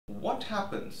what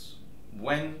happens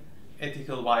when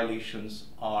ethical violations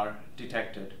are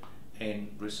detected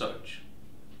in research?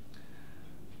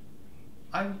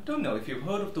 I don't know if you've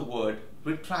heard of the word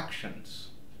retractions.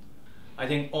 I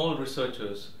think all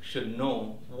researchers should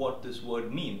know what this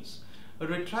word means. A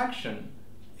retraction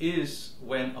is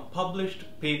when a published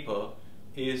paper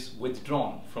is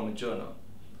withdrawn from a journal.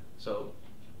 So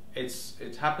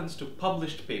it happens to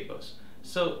published papers.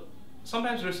 So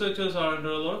sometimes researchers are under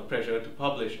a lot of pressure to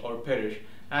publish or perish,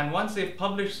 and once they've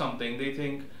published something, they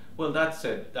think, well, that's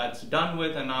it, that's done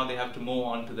with, and now they have to move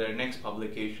on to their next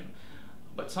publication.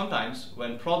 But sometimes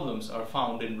when problems are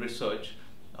found in research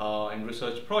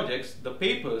projects, the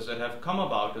papers that have come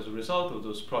about as a result of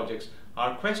those projects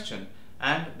are questioned,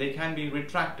 and they can be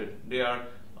retracted. They are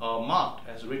marked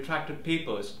as retracted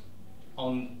papers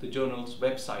on the journal's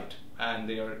website, and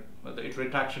the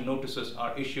retraction notices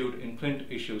are issued in print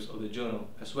issues of the journal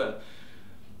as well.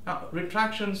 Now,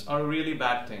 retractions are a really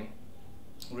bad thing.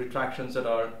 Retractions that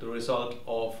are the result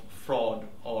of fraud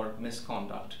or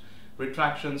misconduct.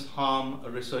 Retractions harm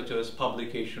a researcher's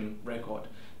publication record.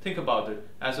 Think about it.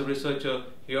 As a researcher,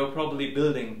 you're probably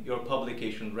building your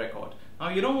publication record. Now,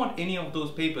 you don't want any of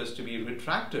those papers to be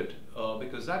retracted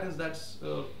because that's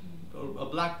a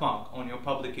black mark on your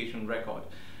publication record.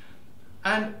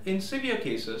 And in severe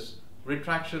cases,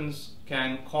 retractions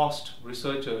can cost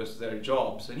researchers their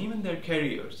jobs and even their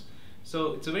careers.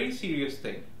 So it's a very serious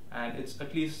thing, and it's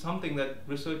at least something that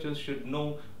researchers should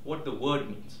know what the word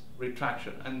means,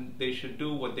 retraction, and they should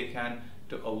do what they can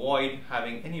to avoid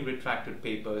having any retracted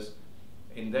papers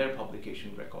in their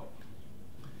publication record.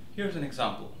 Here's an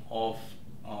example of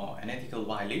an ethical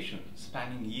violation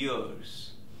spanning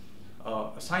years.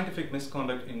 A scientific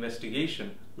misconduct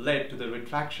investigation led to the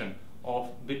retraction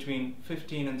of between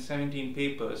 15 and 17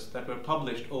 papers that were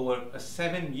published over a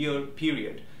 7-year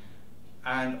period,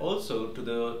 and also to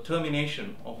the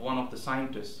termination of one of the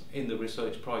scientists in the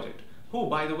research project, who,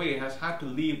 by the way, has had to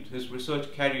leave his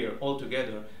research career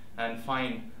altogether and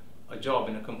find a job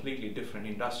in a completely different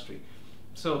industry.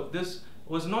 So this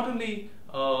was not only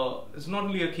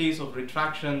a case of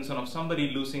retractions and of somebody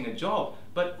losing a job,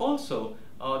 but also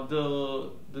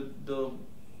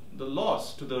the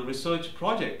loss to the research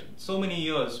project. So many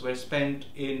years were spent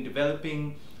in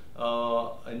developing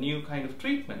a new kind of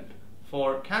treatment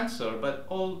for cancer, but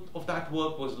all of that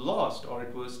work was lost, or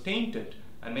it was tainted,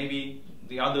 and maybe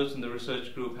the others in the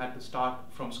research group had to start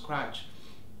from scratch.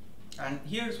 And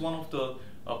here's one of the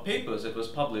papers that was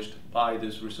published by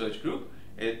this research group.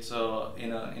 It's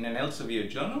in an Elsevier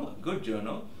journal, a good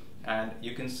journal, and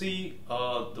you can see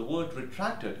the word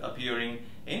retracted appearing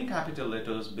in capital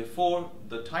letters before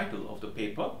the title of the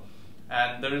paper,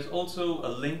 and there is also a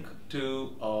link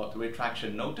to the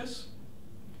retraction notice.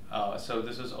 So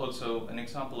this is also an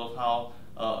example of how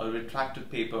a retracted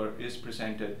paper is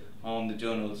presented on the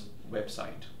journal's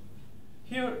website.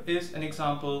 Here is an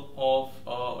example of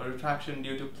a retraction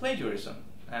due to plagiarism,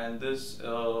 and this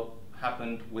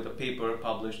happened with a paper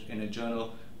published in a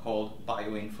journal called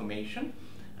Bioinformation.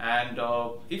 And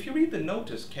if you read the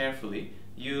notice carefully,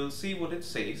 you'll see what it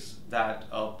says, that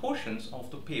portions of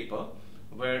the paper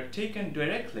were taken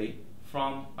directly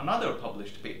from another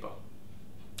published paper.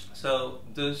 So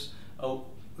this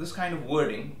kind of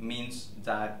wording means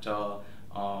that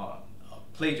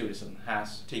plagiarism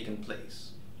has taken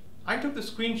place. I took the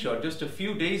screenshot just a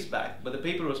few days back, but the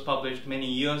paper was published many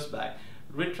years back.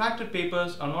 Retracted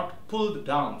papers are not pulled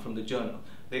down from the journal.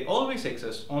 They always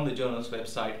exist on the journal's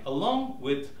website along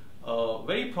with a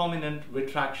very prominent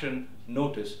retraction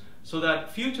notice, so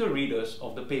that future readers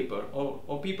of the paper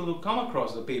or people who come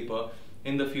across the paper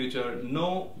in the future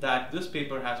know that this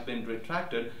paper has been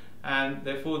retracted, and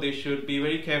therefore they should be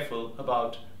very careful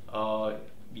about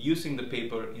using the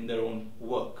paper in their own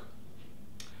work.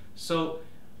 So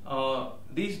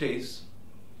these days,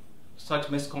 such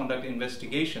misconduct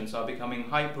investigations are becoming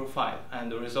high profile,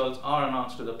 and the results are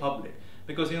announced to the public,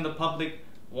 because the public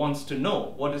wants to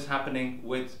know what is happening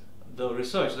with the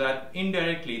research that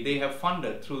indirectly they have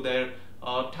funded through their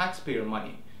taxpayer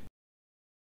money.